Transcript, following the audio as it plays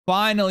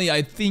Finally,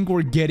 I think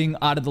we're getting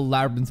out of the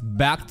labyrinth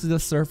back to the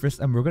surface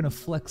and we're gonna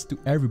flex to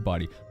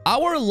everybody.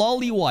 Our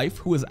lolly wife,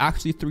 who is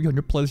actually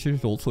 300 plus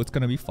years old, so it's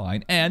gonna be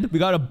fine. And we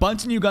got a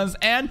bunch of new guns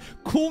and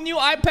cool new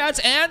iPads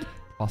and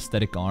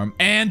prosthetic arm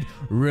and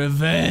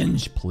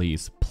revenge.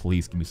 Please,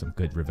 please give me some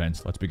good revenge.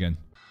 Let's begin.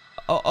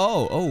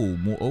 Oh,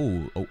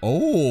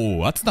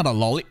 that's not a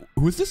lolly.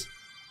 Who is this?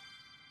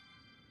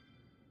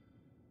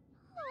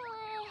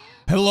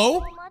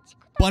 Hello?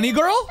 Bunny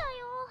girl?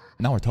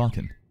 Now we're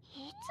talking.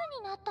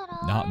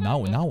 Now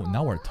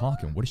we're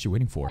talking. What is she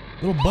waiting for?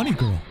 Little bunny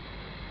girl.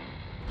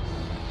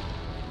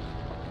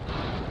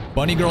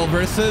 Bunny girl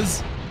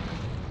versus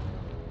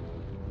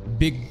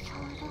big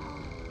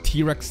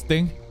T-Rex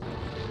thing.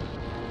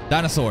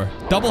 Dinosaur.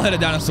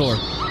 Double-headed dinosaur.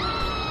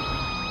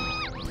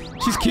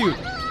 She's cute.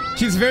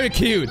 She's very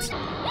cute.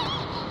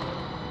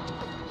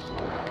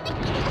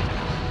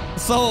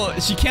 So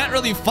she can't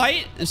really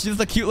fight. She's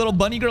just a cute little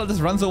bunny girl that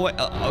just runs away.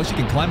 Oh, she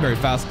can climb very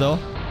fast though.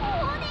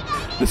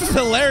 This is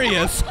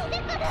hilarious.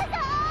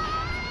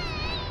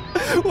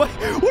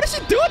 What is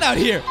she doing out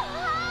here?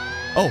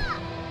 Oh,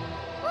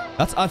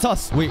 that's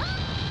us. Wait,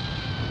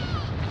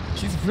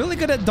 she's really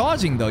good at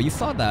dodging though. You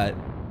saw that.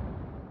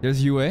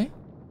 There's Yue.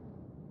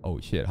 Oh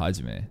shit,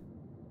 Hajime.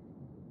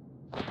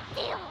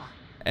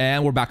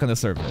 And we're back on the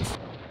surface.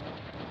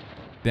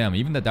 Damn,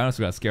 even the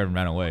dinosaur got scared and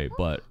ran away.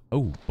 But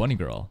oh, bunny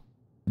girl,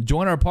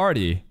 join our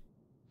party.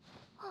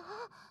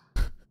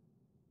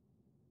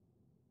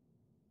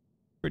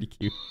 Pretty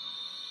cute.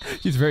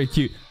 She's very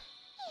cute.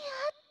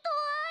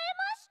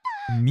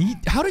 Meet?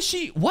 How does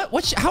she?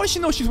 How does she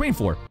know she's waiting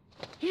for?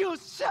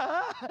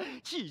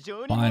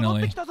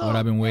 Finally, what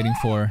I've been waiting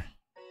for.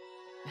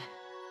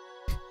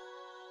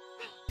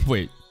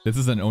 Wait, this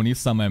is an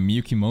Oni-sama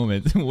Miyuki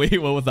moment.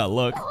 Wait, what was that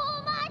look?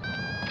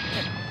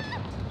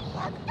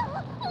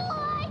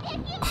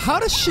 How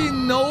does she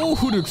know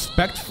who to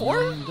expect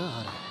for?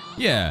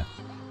 Yeah.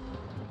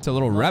 It's a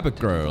little rabbit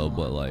girl,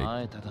 but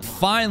like,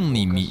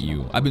 finally meet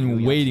you. I've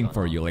been waiting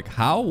for you. Like,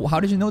 how? How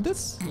did you know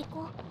this?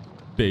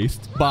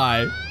 Based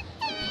by...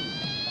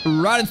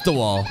 right into the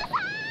wall.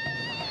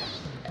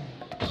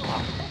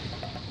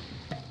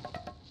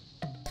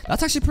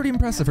 That's actually pretty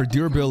impressive, her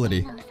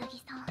durability.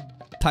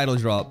 Title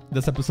drop.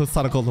 This episode's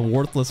title called The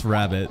Worthless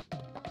Rabbit.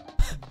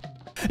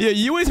 Yeah,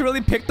 you always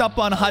really picked up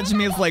on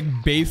Hajime's like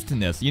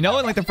basedness. You know,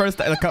 in like the first,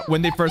 like,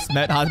 when they first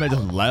met, Hajime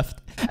just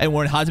left. And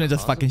when Hajime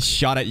just fucking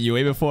shot at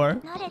Yue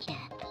before.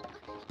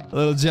 A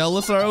little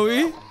jealous, are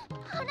we?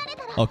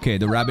 Okay,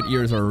 the rabbit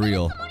ears are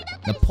real.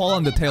 The paw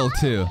on the tail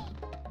too.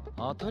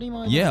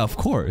 Yeah, of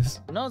course.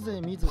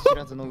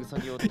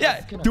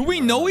 Yeah, do we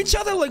know each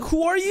other? Like,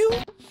 who are you?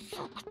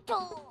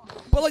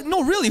 But like,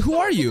 no, really, who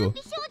are you?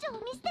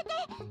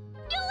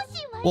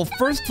 Well,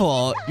 first of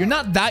all, you're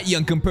not that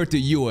young compared to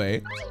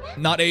Yue.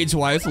 Not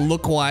age-wise,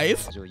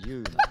 look-wise.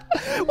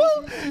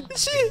 Well,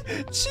 she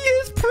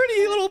is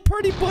pretty, little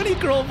pretty bunny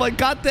girl, but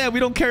goddamn, we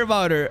don't care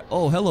about her.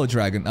 Oh, hello,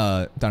 dragon.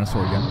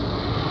 Dinosaur again.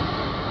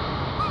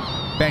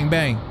 Bang,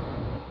 bang.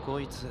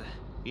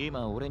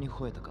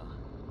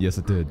 Yes,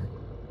 it did.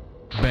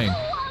 Bang.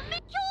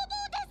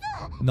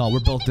 No, we're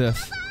built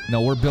diff.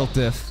 No, we're built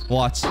diff.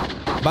 Watch.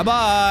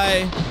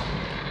 Bye-bye.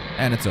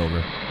 And it's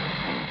over.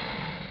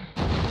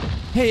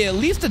 Hey, at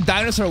least the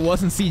dinosaur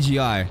wasn't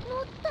CGI.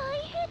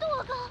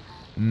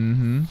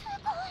 Mm-hmm.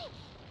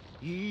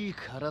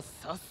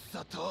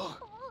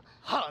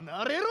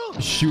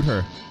 Shoot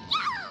her.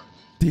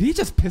 Did he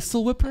just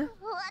pistol whip her?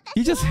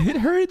 He just hit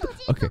her?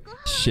 Okay.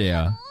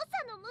 Shea.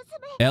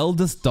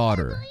 Eldest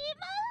daughter.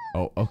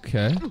 Oh,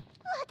 okay.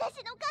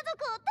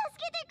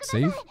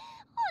 Save?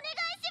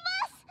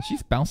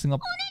 She's bouncing up.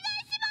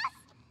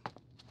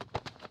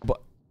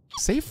 But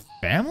save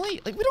family?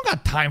 Like, we don't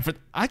got time for...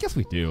 I guess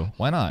we do.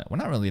 Why not? We're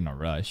not really in a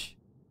rush.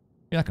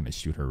 You're not gonna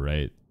shoot her,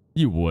 right?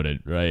 You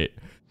wouldn't, right?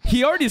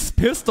 He already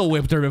pistol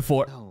whipped her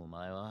before.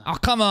 Oh,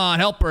 come on.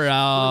 Help her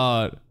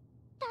out.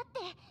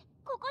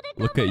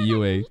 Look at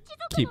Yue.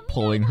 Keep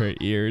pulling her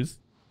ears.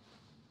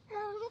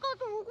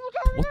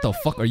 What the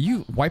fuck? Are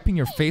you wiping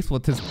your face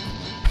with his...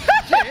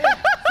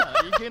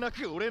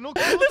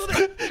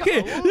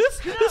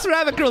 this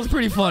rabbit girl is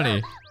pretty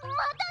funny.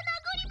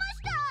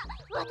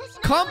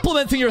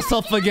 Complimenting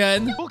yourself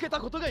again. I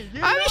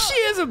mean, she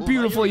is a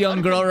beautiful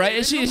young girl,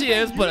 right? She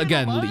is, but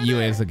again,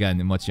 Yue is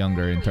again much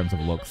younger in terms of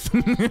looks.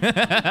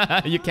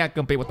 You can't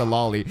compete with the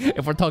lolly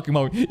if we're talking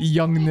about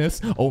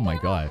youngness. Oh my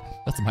god,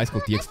 that's some high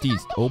school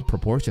DxDs. Oh,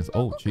 proportions.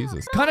 Oh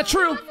Jesus, kind of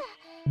true,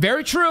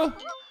 very true.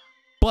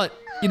 But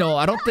you know,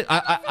 I don't think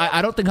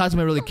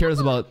Hajime really cares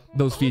about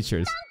those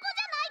features.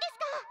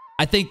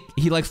 I think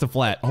he likes the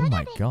flat. Oh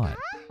my god.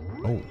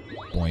 Oh,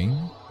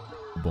 boing,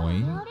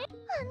 boing.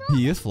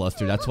 He is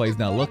flustered. That's why he's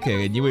not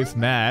looking. And Yue's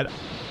mad.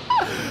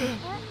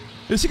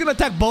 Is she gonna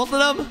attack both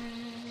of them?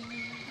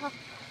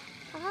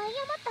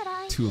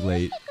 Too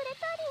late.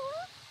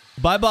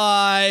 Bye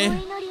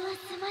bye.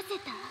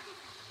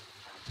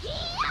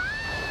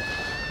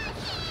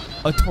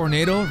 A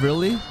tornado,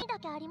 really?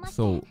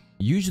 So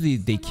usually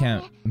they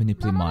can't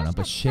manipulate mana,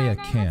 but Shea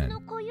can.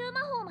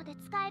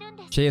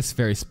 Shea is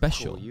very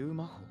special.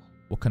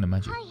 What kind of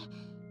magic?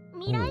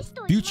 Oh,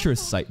 future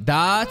sight.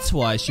 That's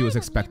why she was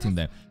expecting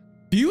them.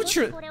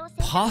 Future,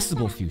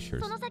 possible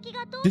futures.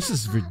 This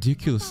is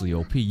ridiculously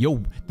OP.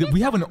 Yo,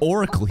 we have an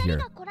oracle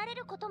here.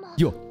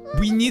 Yo,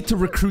 we need to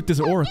recruit this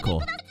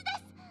oracle.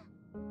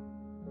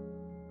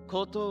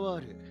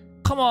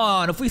 Come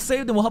on, if we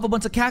save them, we'll have a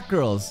bunch of cat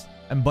girls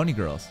and bunny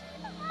girls.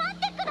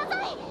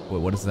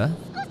 Wait, what is that?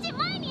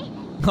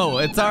 Oh,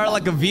 it's our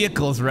like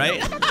vehicles,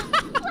 right?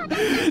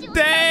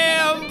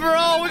 Damn,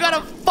 bro, we got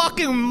a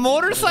fucking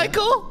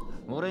motorcycle?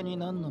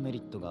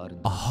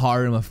 A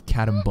harem of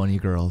cat and bunny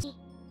girls.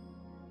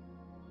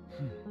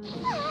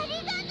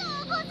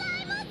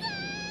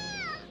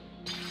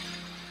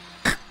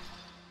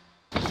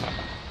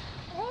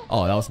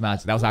 Oh, that was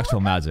magic. That was actual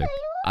magic.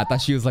 I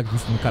thought she was like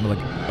some kind of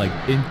like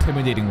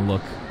intimidating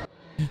look.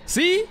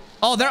 See?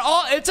 Oh, they're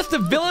all. It's just a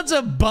village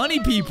of bunny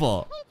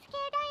people.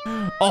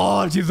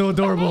 Oh, she's so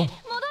adorable.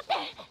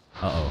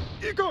 Uh-oh.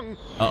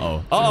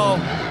 Uh-oh. Uh-oh.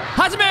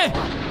 Hajime!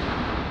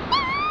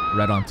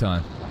 Right on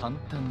time.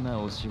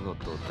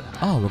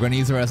 Oh, we're gonna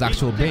use her as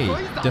actual bait.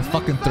 Just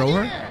fucking throw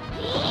her?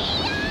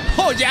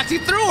 Oh, you actually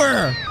threw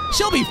her!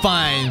 She'll be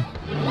fine.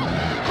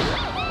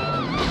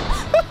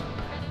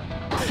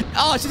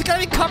 Oh, she's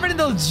gonna be covered in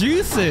those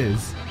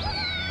juices.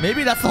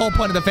 Maybe that's the whole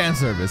point of the fan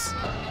service.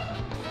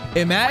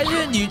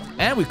 Imagine you,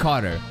 and we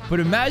caught her, but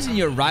imagine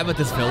you arrive at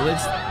this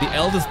village, the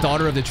eldest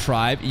daughter of the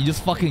tribe, and you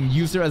just fucking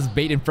use her as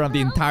bait in front of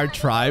the entire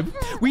tribe.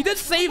 We did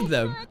save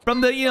them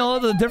from the, you know,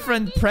 the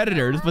different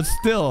predators, but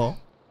still.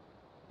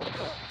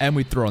 And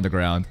we throw her on the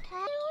ground.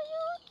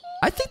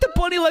 I think the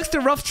bunny likes the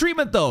rough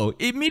treatment though.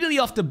 Immediately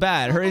off the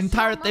bat, her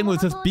entire thing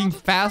was just being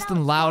fast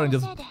and loud and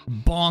just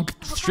bonk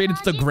straight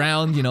into the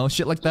ground, you know,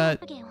 shit like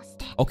that.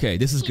 Okay,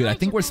 this is good. I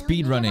think we're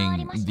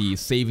speedrunning the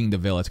saving the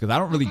village because I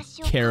don't really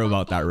care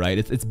about that, right?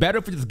 It's better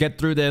if we just get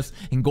through this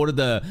and go to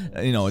the,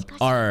 you know,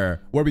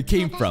 where we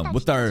came from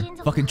with our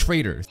fucking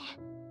traders.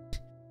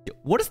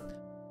 What is...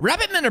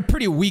 Rabbit men are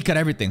pretty weak at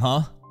everything,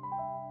 huh?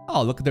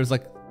 Oh, look, there's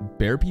like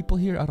bear people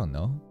here. I don't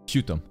know.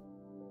 Shoot them.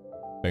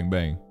 Bang,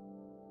 bang.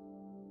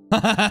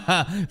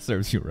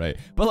 Serves you right.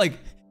 But like,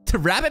 the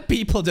rabbit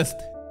people they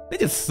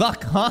just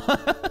suck, huh?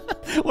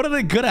 What are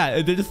they good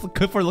at? They're just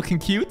good for looking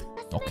cute?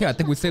 Okay, I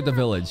think we saved the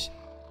village.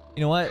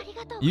 You know what?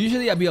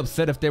 Usually I'd be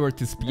upset if they were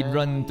to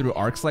speedrun through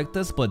arcs like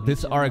this, but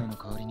this arc...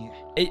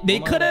 they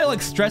could have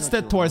like stretched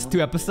it towards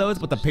 2 episodes,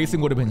 but the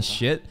pacing would have been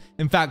shit.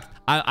 In fact,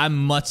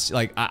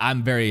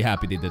 I'm very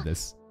happy they did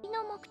this.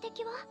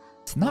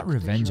 It's not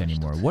revenge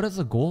anymore. What is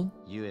the goal?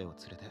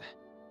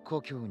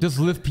 Just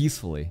live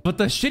peacefully. But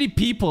the shitty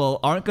people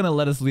aren't gonna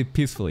let us live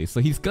peacefully, so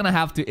he's gonna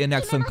have to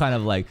enact some kind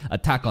of like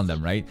attack on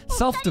them, right?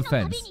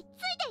 Self-defense.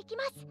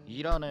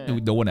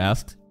 No one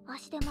asked.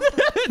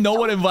 No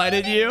one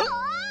invited you.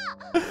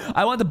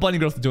 I want the bunny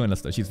girls to join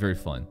us though. She's very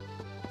fun.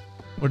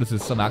 What is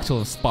this? Some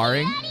actual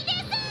sparring?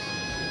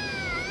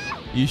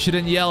 You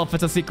shouldn't yell if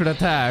it's a secret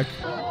attack.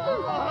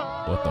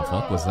 What the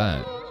fuck was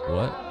that?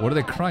 What? What are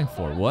they crying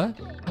for? What?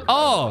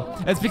 Oh,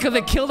 it's because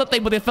they killed the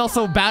thing, but they felt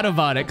so bad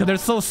about it because they're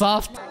so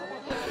soft.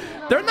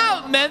 They're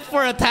not meant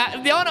for attack.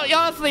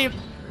 Honestly,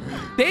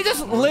 they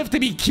just live to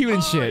be cute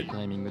and shit.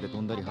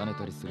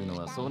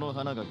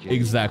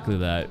 Exactly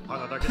that.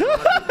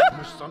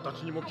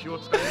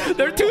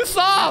 They're too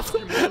soft.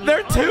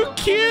 They're too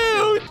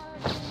cute.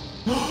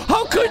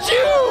 How could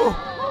you?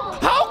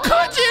 How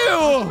could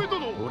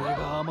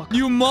you?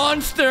 You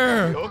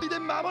monster.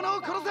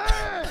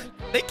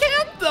 They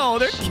can't though.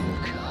 They're cute.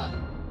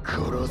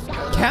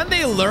 Can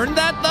they learn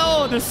that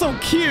though? They're so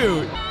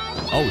cute.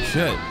 Oh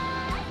shit.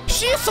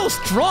 She is so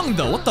strong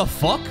though. What the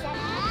fuck?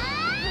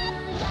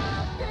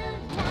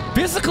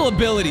 Physical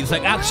abilities,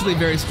 like actually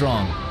very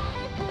strong.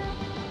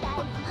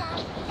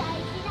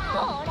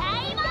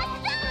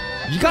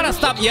 You gotta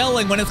stop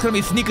yelling when it's gonna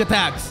be sneak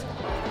attacks.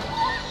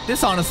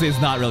 This honestly is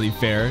not really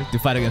fair to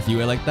fight against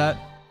Yue like that.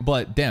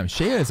 But damn,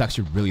 Shea is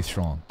actually really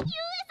strong.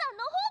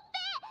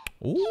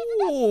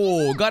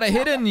 Ooh, got a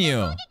hit in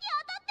you.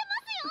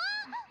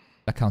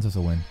 That counts as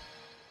a win.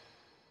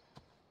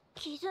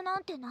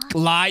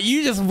 Lie,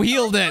 you just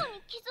wheeled it.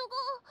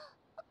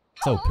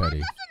 So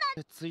petty.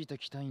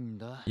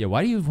 Yeah,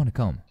 why do you want to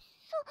come?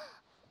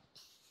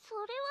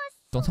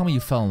 Don't tell me you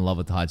fell in love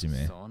with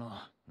Hajime.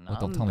 Oh,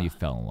 don't tell me you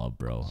fell in love,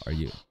 bro. Are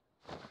you?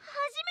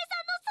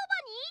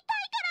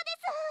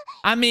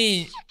 I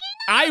mean,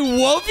 I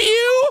love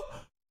you?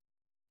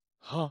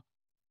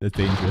 That's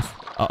dangerous.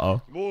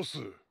 Uh-oh.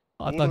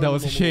 I thought that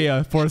was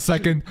Shea for a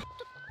second.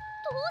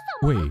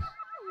 Wait.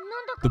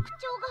 The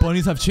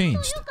bunnies have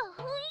changed.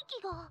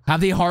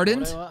 Have they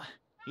hardened?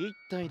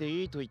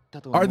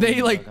 Are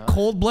they like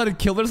cold-blooded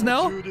killers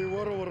now?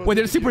 Wait,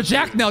 they're super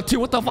jacked now too.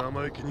 What the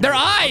fuck? Their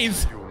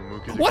eyes!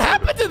 What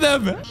happened to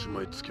them?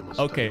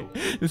 Okay,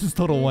 this is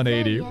total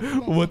 180.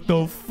 What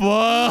the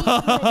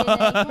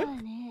fuck?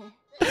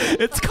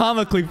 It's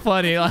comically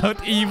funny how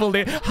evil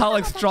how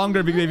like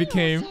stronger they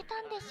became.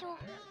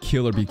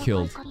 Kill or be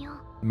killed.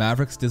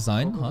 Maverick's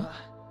design, huh?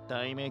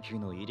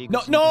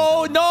 No,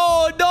 no,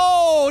 no,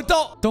 no!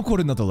 Don't go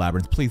to another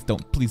labyrinth. Please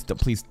don't. Please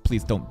don't.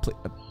 Please don't.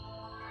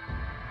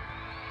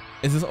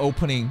 Is this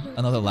opening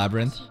another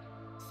labyrinth?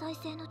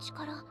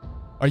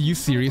 Are you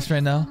serious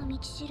right now?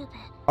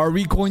 Are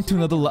we going to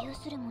another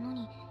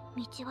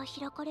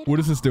What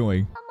is this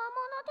doing?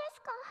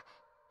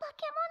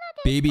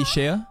 Baby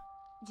Shea?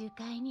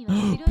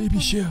 Baby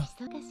Shea.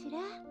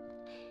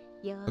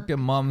 Look at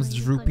mom's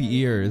droopy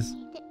ears.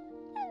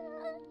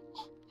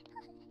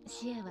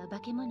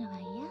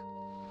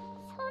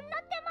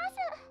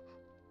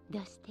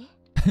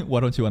 Why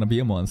don't you want to be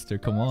a monster?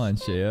 Come on,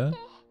 Shea.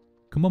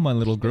 Come on, my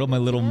little girl, my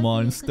little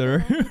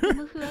monster.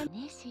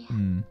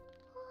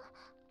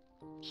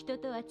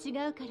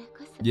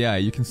 Yeah,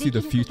 you can see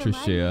the future,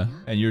 Shea.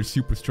 And you're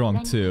super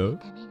strong too.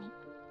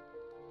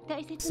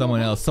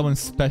 Someone else, someone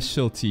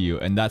special to you,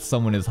 and that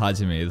someone is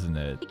Hajime, isn't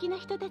it?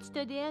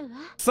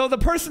 So the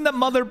person that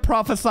mother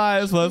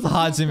prophesied was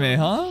Hajime,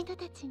 huh?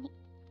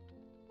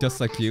 Just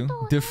like you.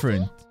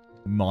 Different.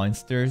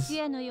 Monsters.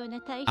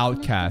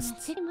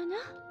 Outcasts.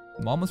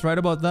 Mom was right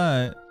about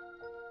that.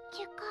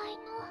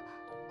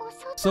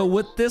 So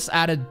with this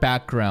added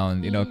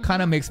background, you know,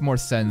 kind of makes more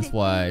sense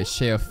why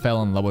Shea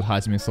fell in love with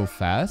Hajime so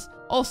fast.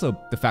 Also,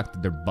 the fact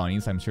that they're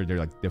bunnies, I'm sure they're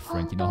like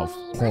different. You know how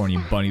horny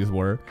bunnies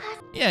were.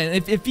 Yeah,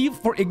 if you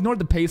ignore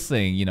the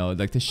pacing, you know,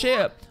 like the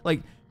Shea,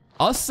 like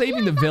us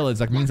saving the village,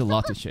 like means a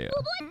lot to Shea.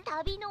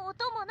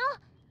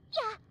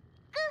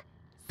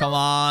 Come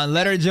on,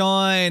 let her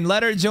join.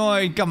 Let her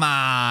join. Come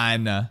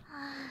on.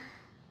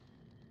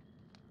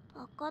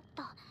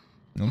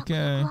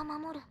 Okay.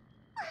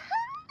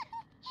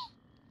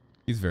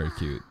 He's very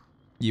cute.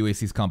 UA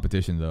sees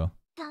competition though.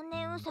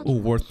 Oh,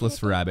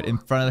 worthless rabbit in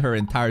front of her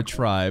entire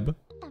tribe.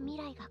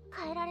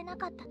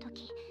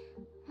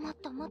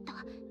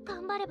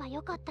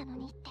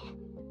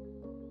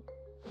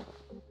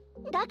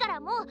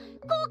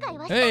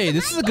 Hey,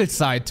 this is a good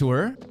side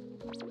tour.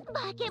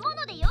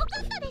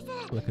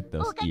 Look at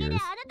those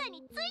ears.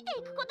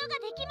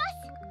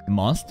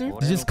 Monster?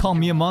 Did you just call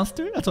me a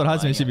monster? That's what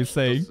Hajime should be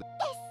saying.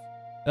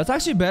 That's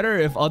actually better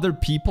if other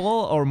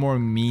people are more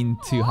mean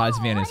to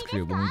Hajime and his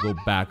crew when we go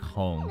back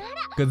home.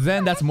 Because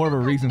then that's more of a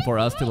reason for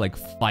us to like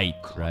fight,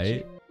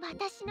 right?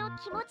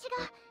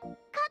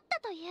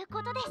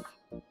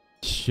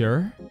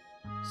 Sure?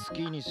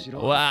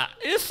 Wow,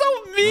 it's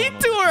so mean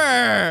to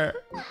her!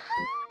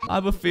 I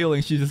have a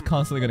feeling she's just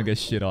constantly gonna get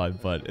shit on,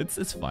 but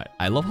it's fine.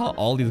 I love how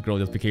all these girls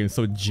just became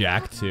so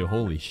jacked too.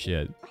 Holy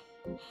shit.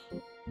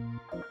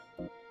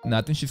 And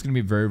I think she's gonna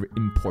be a very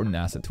important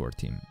asset to our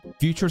team.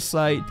 Future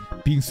sight,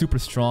 being super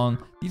strong,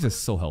 these are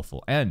so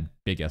helpful. And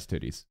big ass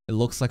titties. It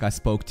looks like I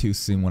spoke too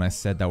soon when I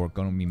said that we're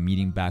gonna be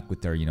meeting back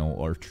with our, you know,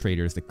 our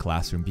traders, the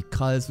classroom,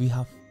 because we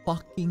have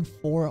fucking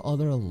 4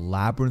 other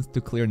labyrinths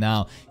to clear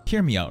now.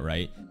 Hear me out,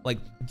 right? Like,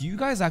 do you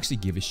guys actually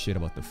give a shit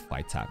about the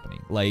fights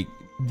happening? Like,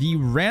 the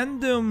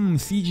random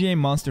CGA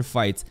monster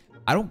fights,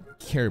 I don't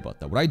care about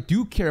that. What I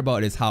do care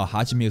about is how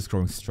Hajime is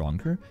growing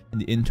stronger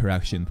and the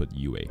interaction with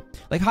UA.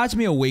 Like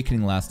Hajime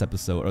awakening last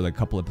episode, or like a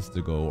couple episodes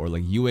ago, or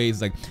like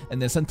UA's like, and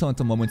the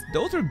sentimental moments,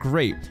 those are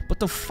great. But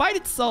the fight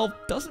itself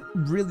doesn't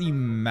really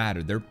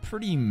matter. They're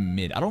pretty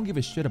mid. I don't give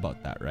a shit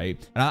about that, right?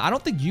 And I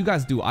don't think you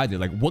guys do either.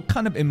 Like, what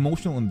kind of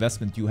emotional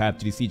investment do you have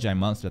to the CGI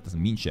monster that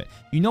doesn't mean shit?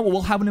 You know what,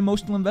 we'll have an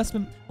emotional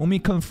investment? When we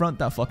confront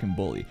that fucking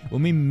bully.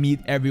 When we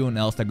meet everyone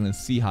else, they're gonna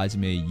see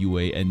Hajime,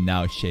 UA, and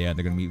now Shea,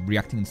 they're gonna be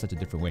reacting in such a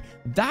different way.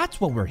 That's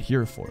what we're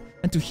here for.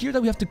 And to hear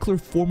that we have to clear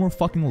 4 more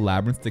fucking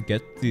labyrinths to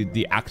get to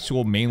the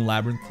actual main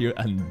labyrinth here,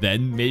 and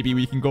then maybe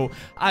we can go,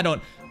 I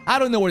don't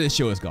know where this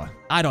show is going.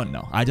 I don't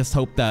know. I just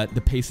hope that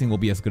the pacing will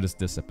be as good as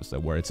this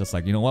episode, where it's just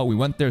like, you know what, we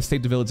went there,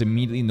 saved the village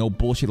immediately, no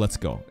bullshit, let's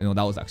go. You know,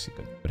 that was actually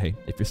good. But hey,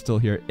 if you're still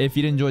here, if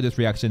you did enjoy this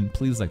reaction,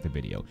 please like the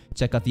video.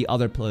 Check out the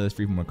other playlist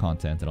for even more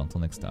content, and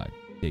until next time,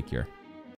 take care.